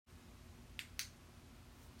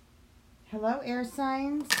Hello, air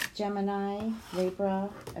signs, Gemini, Libra,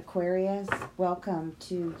 Aquarius. Welcome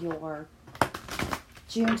to your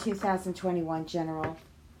June 2021 general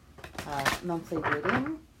monthly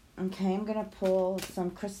reading. Okay, I'm going to pull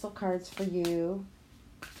some crystal cards for you.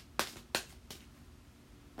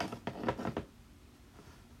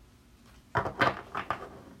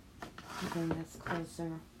 Bring this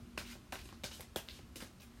closer.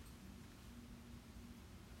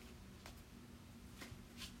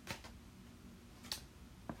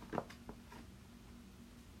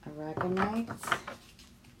 Aragonite.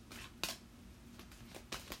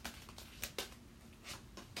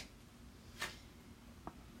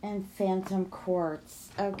 And phantom quartz.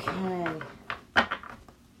 Okay. Let's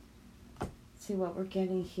see what we're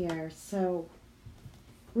getting here. So,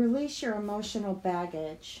 release your emotional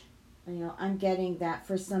baggage. You know, I'm getting that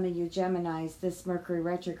for some of you Geminis, this Mercury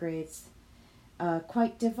retrograde's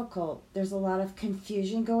quite difficult. There's a lot of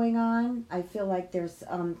confusion going on. I feel like there's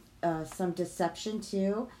some deception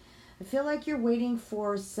too. I feel like you're waiting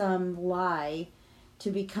for some lie to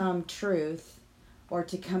become truth or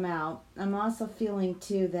to come out. I'm also feeling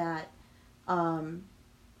too that,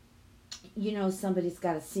 you know, somebody's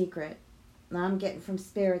got a secret. Now I'm getting from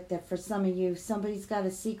Spirit that for some of you, somebody's got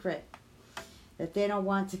a secret that they don't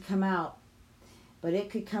want to come out. But it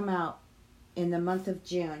could come out in the month of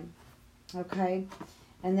June. Okay?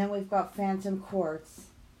 And then we've got phantom quartz.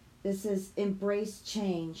 This is embrace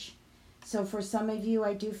change. So for some of you,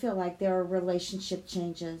 I do feel like there are relationship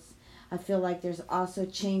changes. I feel like there's also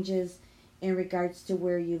changes in regards to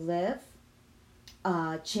where you live,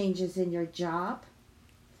 changes in your job.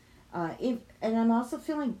 And I'm also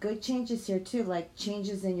feeling good changes here too, like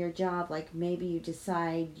changes in your job, like maybe you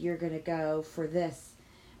decide you're going to go for this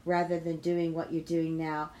rather than doing what you're doing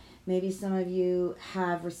now. Maybe some of you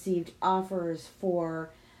have received offers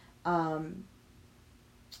for, you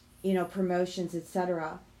know, promotions,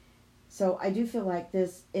 etc. So I do feel like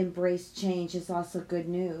this embrace change is also good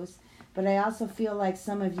news. But I also feel like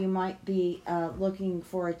some of you might be looking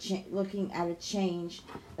at a change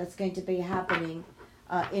that's going to be happening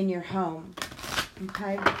in your home.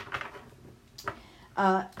 Okay?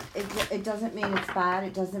 It doesn't mean it's bad.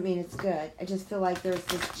 It doesn't mean it's good. I just feel like there's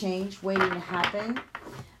this change waiting to happen.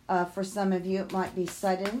 For some of you, it might be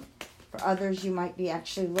sudden. For others, you might be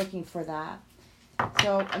actually looking for that.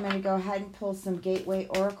 So I'm going to go ahead and pull some Gateway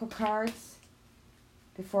Oracle cards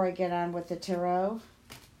before I get on with the tarot.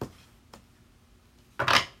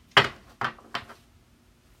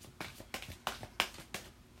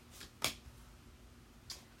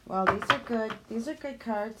 Well, these are good. These are good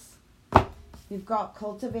cards. You've got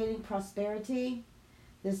cultivating prosperity.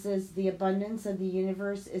 This is the abundance of the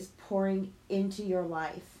universe is pouring into your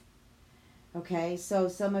life. Okay, so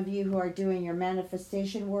some of you who are doing your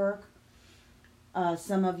manifestation work,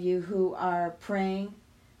 some of you who are praying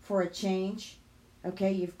for a change,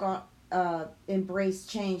 okay, you've got embrace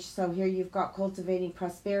change. So here you've got cultivating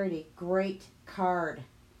prosperity. Great card.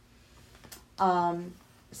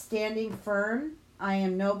 Standing firm. I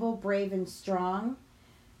am noble, brave, and strong.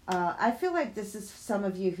 I feel like this is some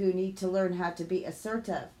of you who need to learn how to be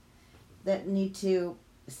assertive, that need to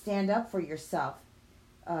stand up for yourself,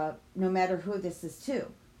 no matter who this is to.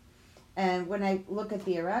 And when I look at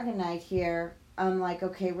the Aragonite here, I'm like,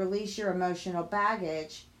 okay, release your emotional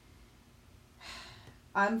baggage.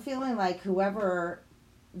 I'm feeling like whoever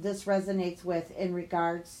this resonates with in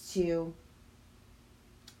regards to,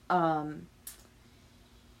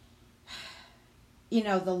 you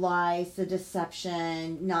know, the lies, the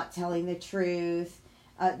deception, not telling the truth.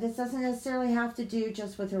 This doesn't necessarily have to do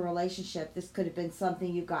just with a relationship. This could have been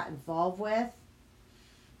something you got involved with.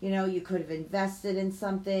 You know, you could have invested in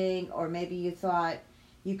something, or maybe you thought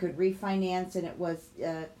you could refinance and it was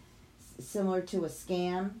similar to a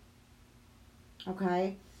scam.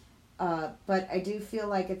 Okay? But I do feel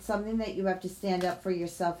like it's something that you have to stand up for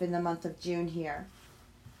yourself in the month of June here.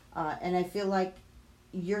 And I feel like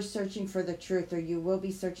you're searching for the truth, or you will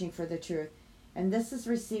be searching for the truth. And this is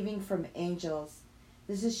receiving from angels.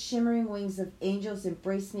 This is shimmering wings of angels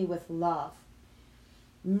embrace me with love.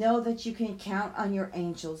 Know that you can count on your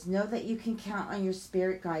angels. Know that you can count on your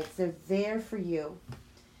spirit guides. They're there for you.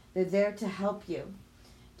 They're there to help you,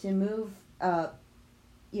 to move,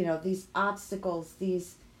 you know, these obstacles,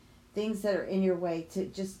 these things that are in your way.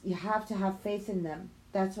 You have to have faith in them.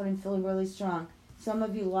 That's what I'm feeling really strong. Some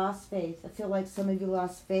of you lost faith. I feel like some of you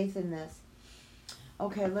lost faith in this.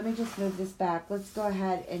 Okay, let me just move this back. Let's go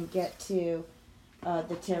ahead and get to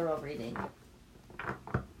the tarot reading.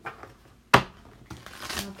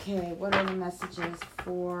 Okay, what are the messages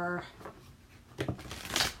for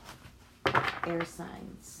air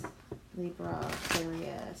signs? Libra,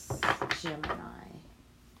 Aquarius, Gemini.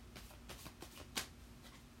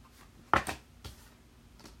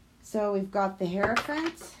 So we've got the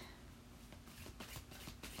Hierophant,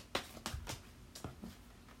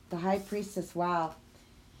 the High Priestess. Wow.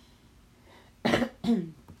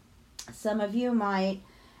 Some of you might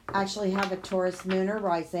actually have a Taurus moon or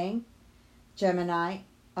rising, Gemini,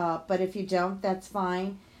 but if you don't, that's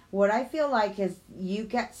fine. What I feel like is you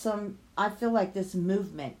get some, I feel like this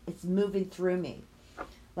movement, it's moving through me.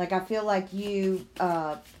 Like I feel like you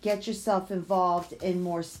get yourself involved in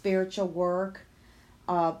more spiritual work.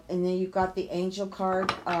 And then you've got the angel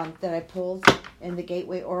card that I pulled in the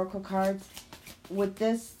Gateway Oracle cards. With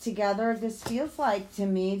this together, this feels like to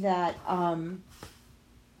me that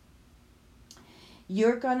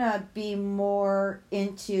you're going to be more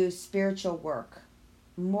into spiritual work,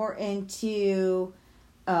 more into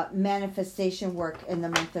manifestation work in the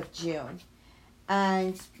month of June.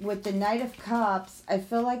 And with the Knight of Cups, I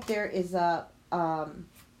feel like there is a...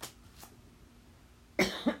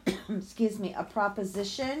 excuse me, a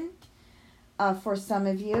proposition for some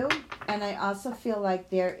of you. And I also feel like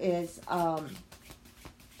there is,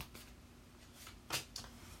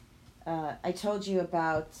 I told you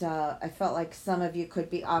about, I felt like some of you could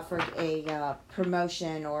be offered a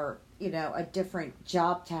promotion or, you know, a different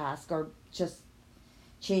job task or just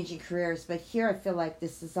changing careers. But here I feel like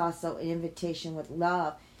this is also an invitation with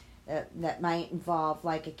love that might involve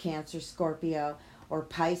like a Cancer, Scorpio, or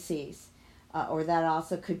Pisces. Or that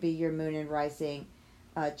also could be your moon and rising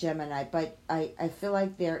Gemini. But I feel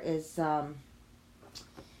like there is,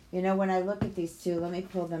 you know, when I look at these two, let me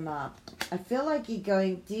pull them up. I feel like you're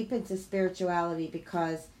going deep into spirituality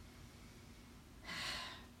because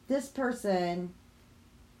this person,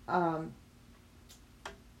 I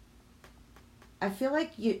feel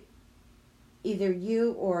like either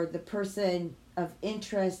you or the person of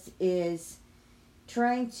interest is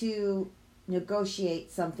trying to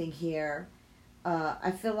negotiate something here. I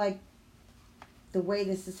feel like the way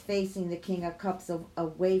this is facing the King of Cups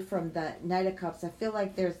away from the Knight of Cups, I feel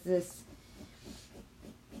like there's this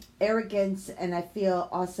arrogance, and I feel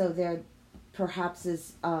also there perhaps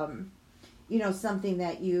is, you know, something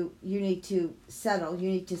that you need to settle. You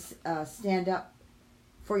need to stand up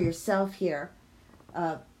for yourself here.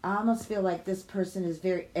 I almost feel like this person is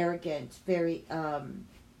very arrogant, very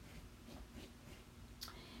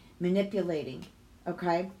manipulating,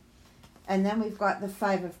 okay? And then we've got the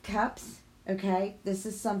Five of Cups, okay? This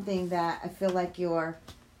is something that I feel like you're,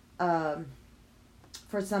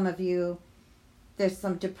 for some of you, there's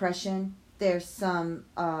some depression, there's some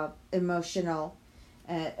emotional,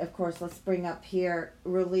 of course, let's bring up here,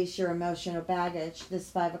 release your emotional baggage. This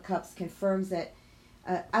Five of Cups confirms it.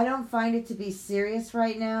 I don't find it to be serious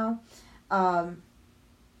right now,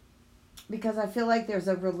 because I feel like there's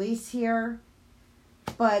a release here.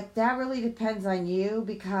 But that really depends on you,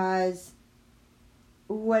 because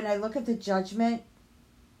when I look at the Judgment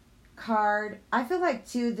card, I feel like,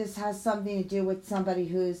 too, this has something to do with somebody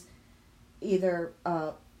who's either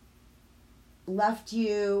left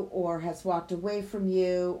you or has walked away from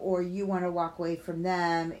you, or you want to walk away from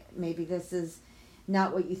them. Maybe this is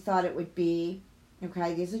not what you thought it would be.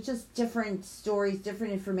 Okay, these are just different stories,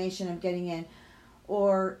 different information I'm getting in.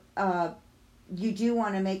 Or you do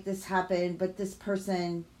want to make this happen, but this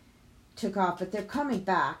person took off, but they're coming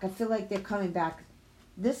back. I feel like they're coming back.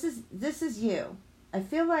 This is you. I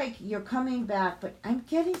feel like you're coming back, but I'm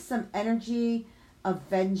getting some energy of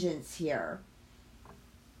vengeance here.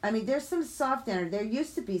 I mean, there's some soft energy. There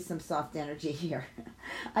used to be some soft energy here.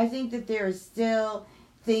 I think that there is still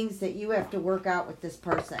things that you have to work out with this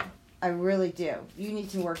person. I really do. You need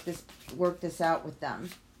to work this out with them.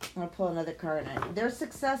 I'm going to pull another card. There's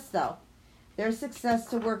success, though. There's success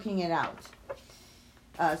to working it out.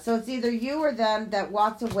 So it's either you or them that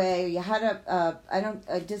walked away. Or you had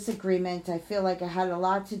a disagreement. I feel like it had a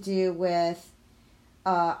lot to do with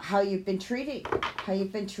how you've been treated.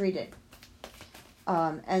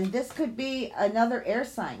 And this could be another air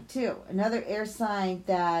sign, too. Another air sign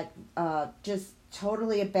that just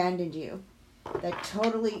totally abandoned you. That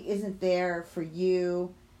totally isn't there for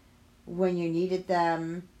you when you needed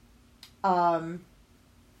them. I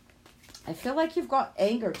feel like you've got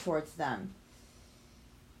anger towards them.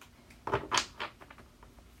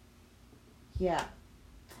 Yeah.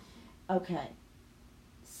 Okay.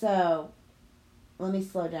 So, let me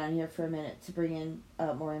slow down here for a minute to bring in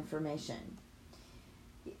more information.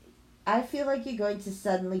 I feel like you're going to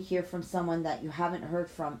suddenly hear from someone that you haven't heard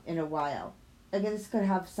from in a while. Again, this could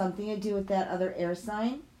have something to do with that other air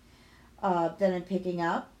sign that I'm picking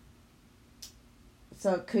up.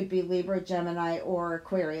 So it could be Libra, Gemini, or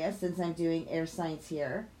Aquarius, since I'm doing air signs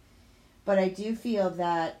here. But I do feel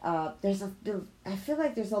that I feel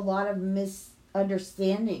like there's a lot of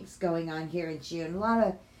misunderstandings going on here in June. A lot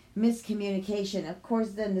of miscommunication. Of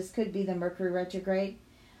course, then this could be the Mercury retrograde,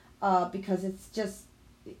 because it's just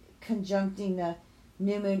conjuncting the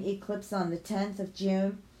new moon eclipse on the 10th of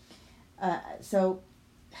June. So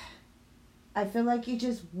I feel like you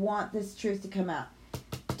just want this truth to come out.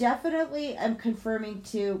 Definitely, I'm confirming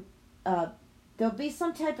to, there'll be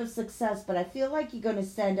some type of success, but I feel like you're going to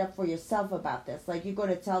stand up for yourself about this. Like, you're going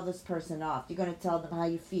to tell this person off. You're going to tell them how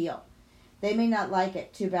you feel. They may not like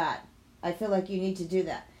it. Too bad. I feel like you need to do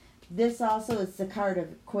that. This also is the card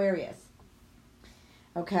of Aquarius.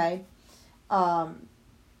 Okay? I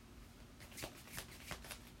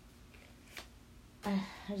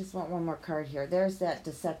just want one more card here. There's that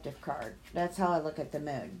deceptive card. That's how I look at the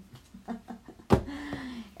moon.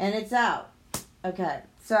 And it's out. Okay.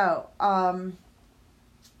 So,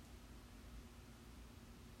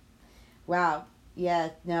 wow. Yeah,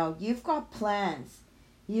 no, you've got plans.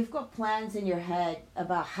 You've got plans in your head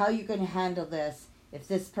about how you're going to handle this if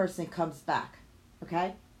this person comes back.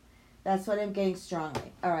 Okay? That's what I'm getting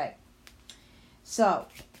strongly. All right. So,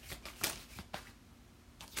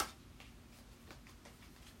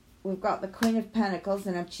 we've got the Queen of Pentacles,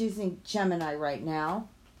 and I'm choosing Gemini right now.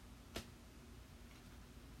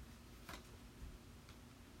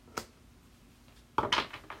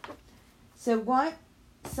 So what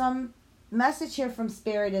some message here from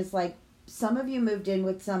Spirit is like, some of you moved in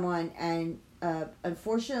with someone, and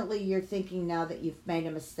unfortunately you're thinking now that you've made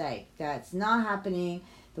a mistake. That's not happening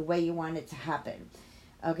the way you want it to happen.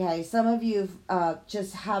 Okay, some of you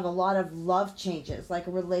just have a lot of love changes, like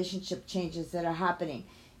relationship changes that are happening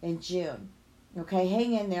in June. Okay,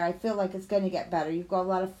 hang in there. I feel like it's going to get better. You've got a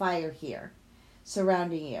lot of fire here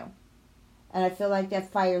surrounding you. And I feel like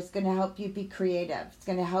that fire is going to help you be creative. It's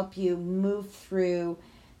going to help you move through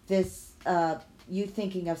this, you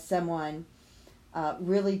thinking of someone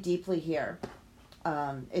really deeply here.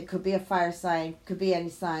 It could be a fire sign, could be any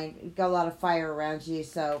sign. You've got a lot of fire around you,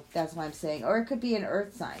 so that's what I'm saying. Or it could be an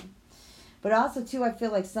earth sign. But also, too, I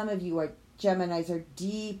feel like some of you are Geminis are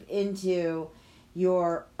deep into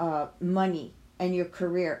your money and your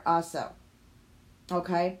career also.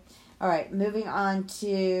 Okay? All right, moving on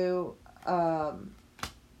to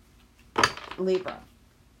Libra.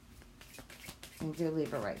 I'm going to do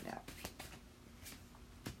Libra right now.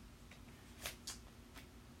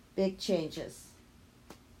 Big changes.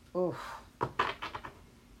 Ooh.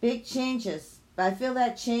 Big changes. But I feel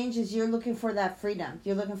that change is you're looking for that freedom.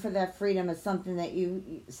 You're looking for that freedom as something that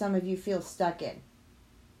some of you feel stuck in.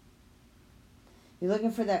 You're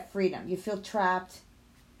looking for that freedom. You feel trapped.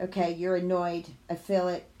 Okay, you're annoyed. I feel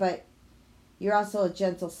it. But you're also a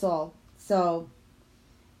gentle soul. So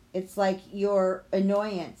it's like your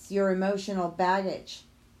annoyance, your emotional baggage,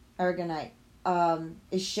 Argonite,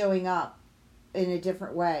 is showing up in a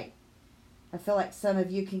different way. I feel like some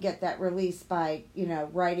of you can get that release by,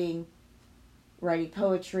 writing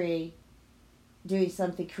poetry, doing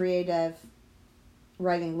something creative,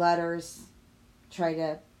 writing letters, try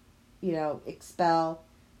to, expel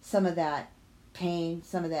some of that pain,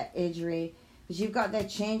 some of that injury. Because you've got that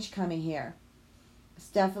change coming here. It's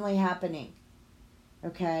definitely happening.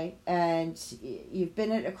 Okay? And you've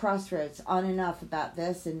been at a crossroads on and off about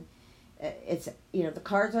this, and it's, the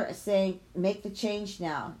cards are saying, make the change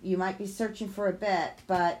now. You might be searching for a bit,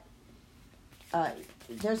 but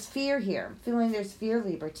there's fear here. I'm feeling there's fear,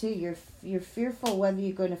 Libra, too. You're fearful whether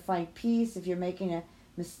you're going to find peace. If you're making a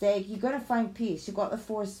mistake, you're going to find peace. You've got the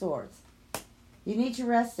Four Swords. You need to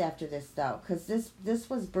rest after this, though, because this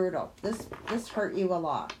was brutal. This hurt you a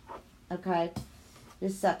lot. Okay?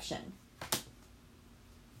 Deception.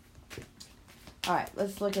 All right,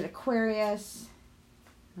 let's look at Aquarius.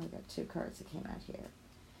 I got two cards that came out here.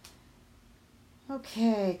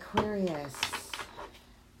 Okay, Aquarius.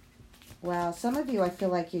 Wow, some of you, I feel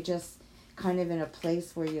like you're just kind of in a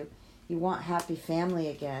place where you want happy family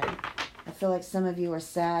again. I feel like some of you are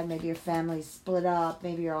sad. Maybe your family's split up.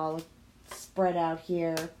 Maybe you're all spread out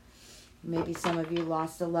here. Maybe some of you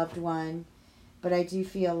lost a loved one. But I do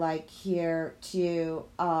feel like here, too,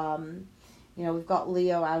 we've got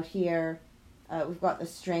Leo out here. We've got the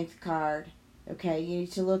Strength card. Okay, you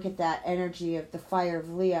need to look at that energy of the fire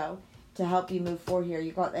of Leo to help you move forward here.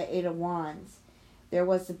 You got the Eight of Wands. There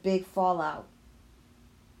was a big fallout.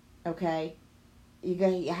 Okay?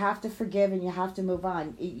 You have to forgive and you have to move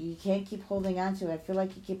on. You can't keep holding on to it. I feel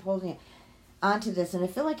like you keep holding on to this. And I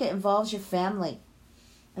feel like it involves your family.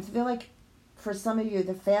 I feel like for some of you,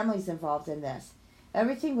 the family's involved in this.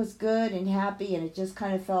 Everything was good and happy and it just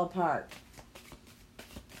kind of fell apart.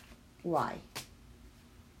 Why?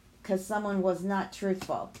 Because someone was not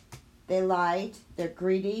truthful. They lied. They're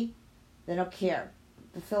greedy. They don't care.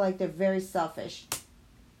 I feel like they're very selfish.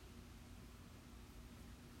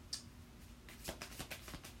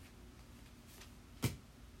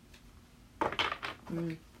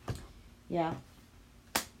 Yeah.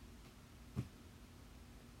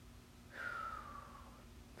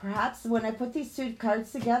 Perhaps when I put these two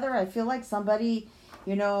cards together, I feel like somebody,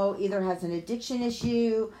 you know, either has an addiction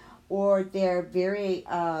issue or they're very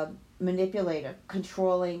manipulative,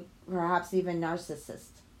 controlling, perhaps even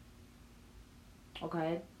narcissist.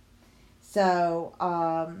 Okay? So,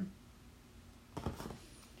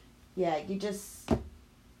 yeah, you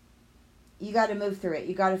got to move through it.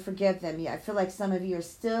 You got to forgive them. Yeah, I feel like some of you are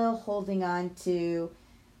still holding on to,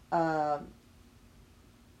 and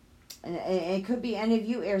it could be any of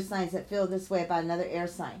you air signs that feel this way about another air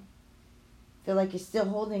sign. Feel like you're still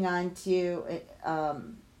holding on to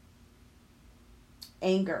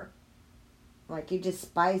anger. Like you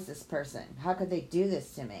despise this person. How could they do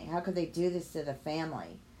this to me? How could they do this to the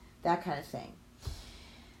family? That kind of thing.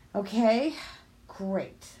 Okay,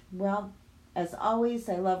 great. Well, as always,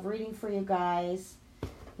 I love reading for you guys.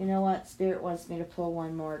 You know what? Spirit wants me to pull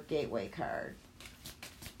one more gateway card.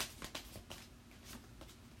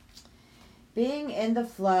 Being in the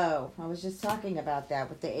flow. I was just talking about that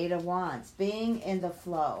with the Eight of Wands. Being in the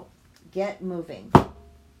flow. Get moving.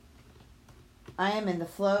 I am in the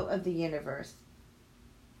flow of the universe.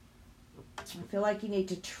 I feel like you need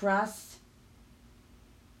to trust.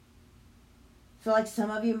 I feel like some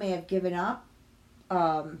of you may have given up.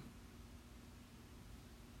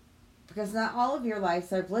 Because not all of your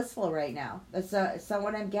lives are blissful right now. That's not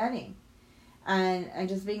what I'm getting. And I'm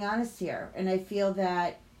just being honest here. And I feel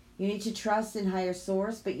that you need to trust in higher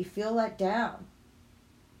source, but you feel let down.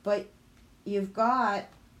 But you've got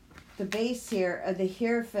the base here of the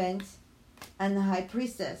Hierophant and the High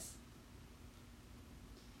Priestess.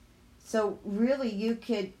 So really you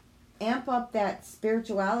could amp up that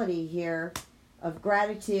spirituality here of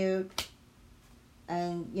gratitude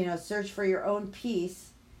and, you know, search for your own peace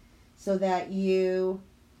so that you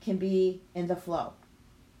can be in the flow.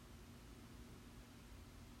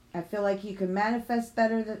 I feel like you can manifest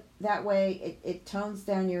better that way. It tones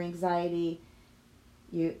down your anxiety.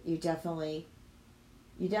 You definitely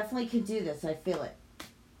can do this. I feel it.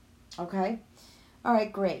 Okay? All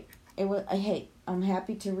right, great. I'm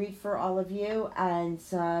happy to read for all of you. And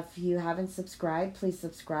if you haven't subscribed, please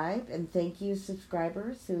subscribe. And thank you,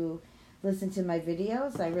 subscribers who listen to my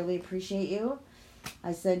videos. I really appreciate you.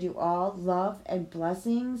 I send you all love and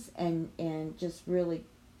blessings and just really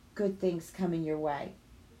good things coming your way.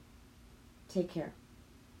 Take care.